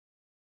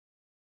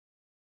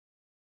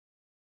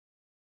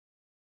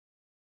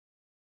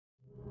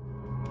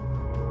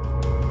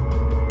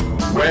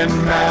when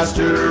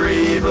Master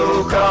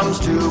Evil comes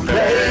to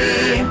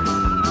play.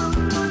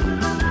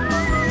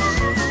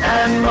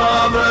 And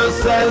Mother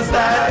says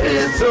that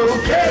it's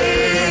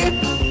okay.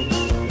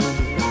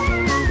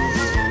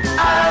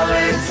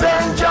 Alex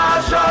and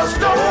Josh are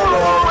stole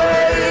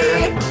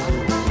away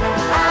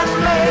and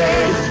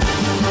made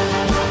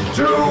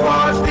to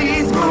watch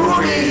these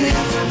movies,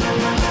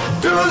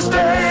 to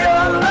stay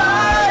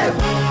alive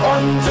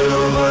until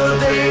the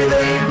day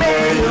they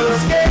may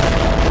escape.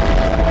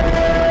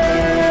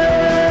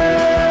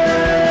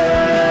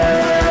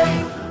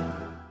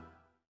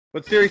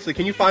 But seriously,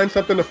 can you find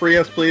something to free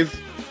us, please?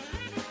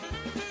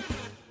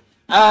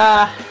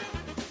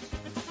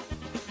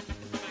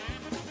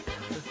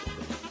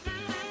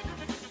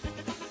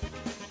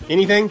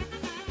 Anything?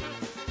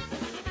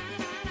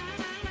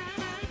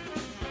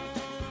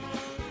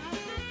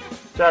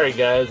 Sorry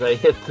guys, I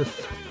hit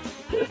this.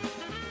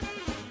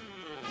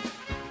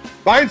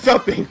 Find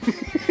something!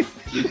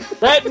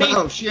 That means...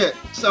 Oh shit,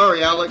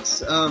 sorry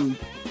Alex, I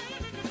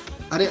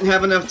didn't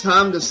have enough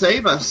time to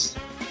save us.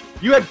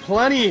 You had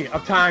plenty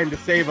of time to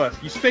save us.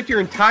 You spent your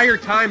entire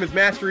time as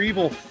Master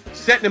Evil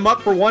setting him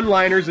up for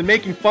one-liners and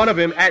making fun of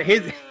him at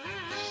his...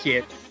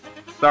 Shit.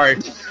 Sorry.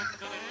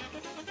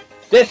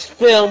 This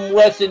film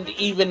wasn't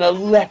even a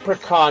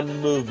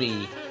Leprechaun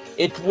movie.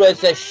 It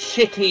was a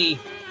shitty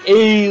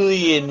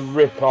alien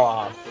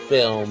ripoff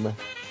film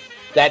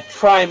that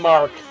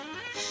Trimark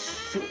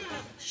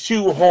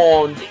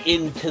shoehorned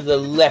into the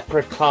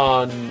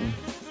Leprechaun.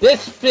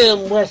 This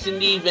film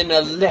wasn't even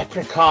a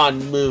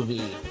Leprechaun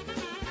movie.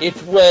 It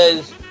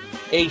was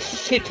a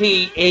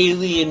shitty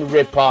alien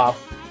ripoff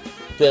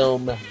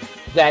film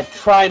that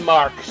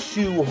Trimark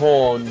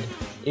shoehorned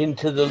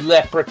into the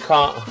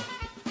Leprechaun.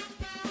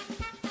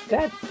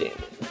 God damn it.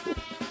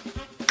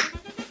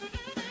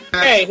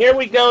 Hey, here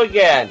we go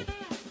again.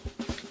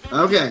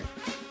 Okay.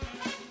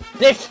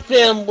 This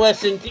film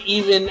wasn't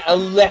even a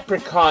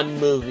Leprechaun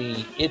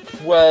movie.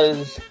 It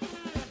was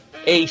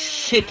a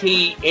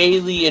shitty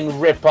alien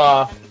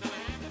ripoff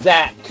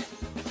that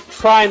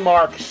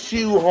Trimark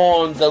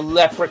shoehorned the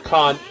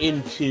Leprechaun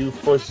into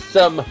for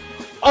some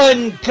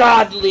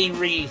ungodly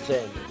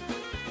reason.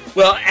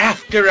 Well,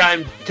 after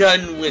I'm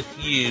done with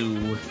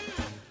you...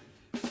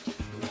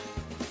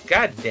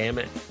 God damn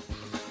it.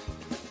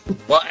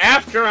 Well,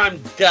 after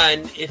I'm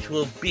done, it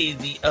will be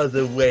the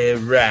other way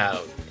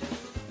around.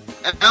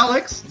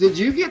 Alex, did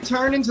you get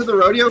turned into the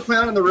rodeo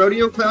clown and the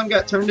rodeo clown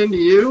got turned into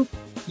you?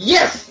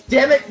 Yes,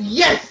 damn it,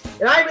 yes!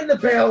 And I'm in the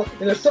barrel,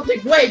 and there's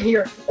something wet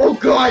here. Oh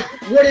God,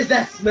 what is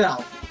that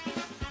smell?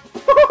 A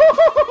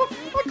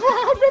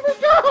clown never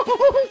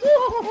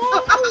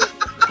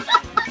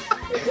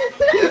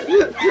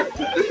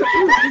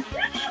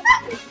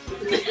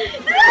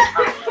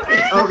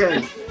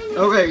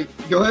Okay,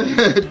 go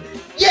ahead.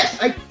 Yes,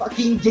 I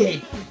fucking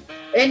did.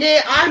 And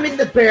then I'm in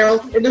the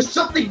barrel, and there's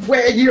something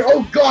wet in here.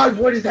 Oh God,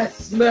 what is that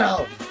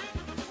smell?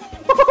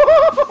 A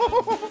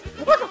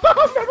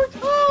clown never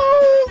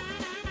told!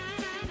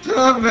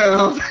 Time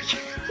out.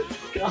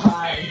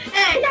 God.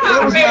 Hey,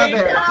 That was my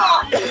bad.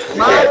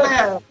 My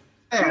bad.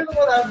 You're the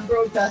one that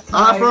broke that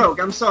time. I broke,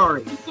 I'm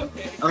sorry. it's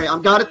okay. Okay,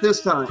 I've got it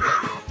this time.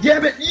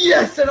 Damn it,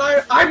 yes, and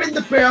I'm in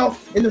the barrel,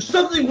 and there's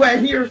something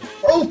wet here.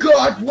 Oh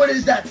God, what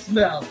is that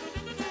smell?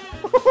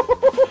 A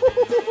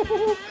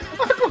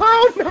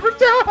clown never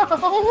tells!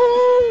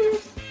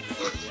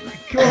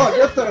 God,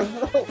 what the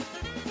hell?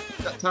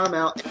 Time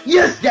out.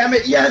 Yes, damn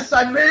it, yes,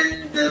 I'm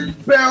in the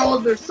barrel,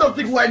 and there's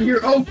something wet here.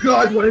 Oh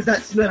God, what is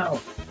that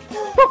smell?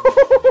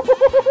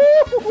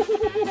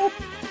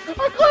 A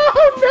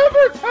clown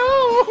never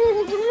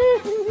tells!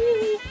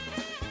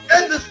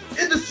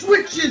 And the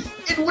switches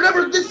in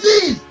whatever this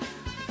is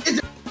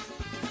it...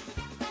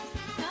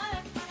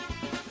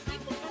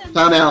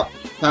 Time out.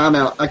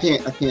 I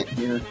can't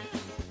hear.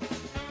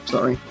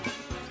 Sorry.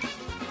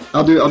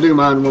 I'll do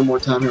mine one more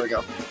time. Here we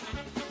go.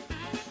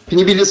 Can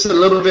you be just a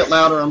little bit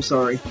louder? I'm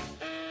sorry.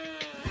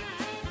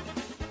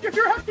 Get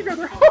your act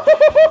together!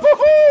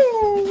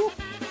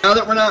 Now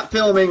that we're not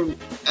filming,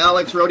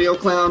 Alex Rodeo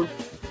Clown,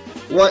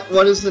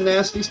 what is the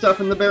nasty stuff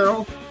in the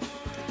barrel?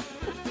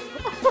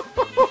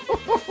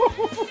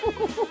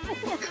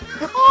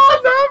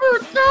 I'll never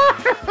tell!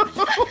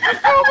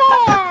 Come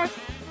on!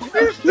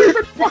 You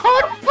stupid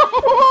fuck!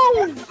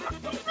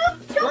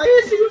 Why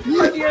is he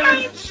here?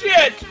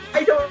 Shit!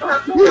 I don't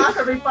have to laugh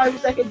every 5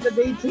 seconds a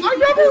day, too. I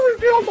never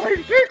revealed my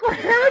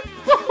secret!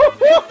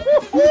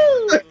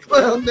 The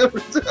clown never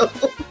tells.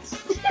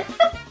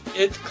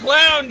 It's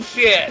clown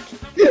shit!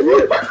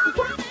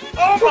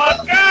 Oh my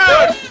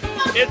God!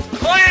 It's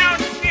clown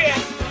shit!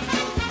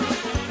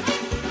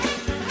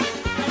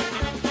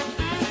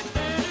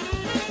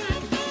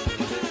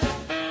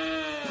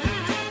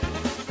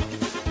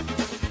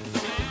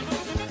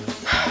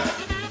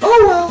 Oh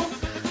well.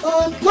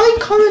 Like,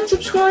 comment,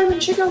 subscribe,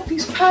 and check out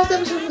these past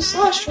episodes of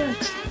Slash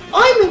Trax.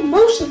 I'm in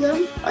most of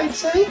them, I'd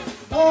say.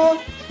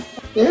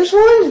 There's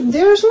one, and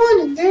there's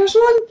one, and there's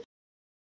one.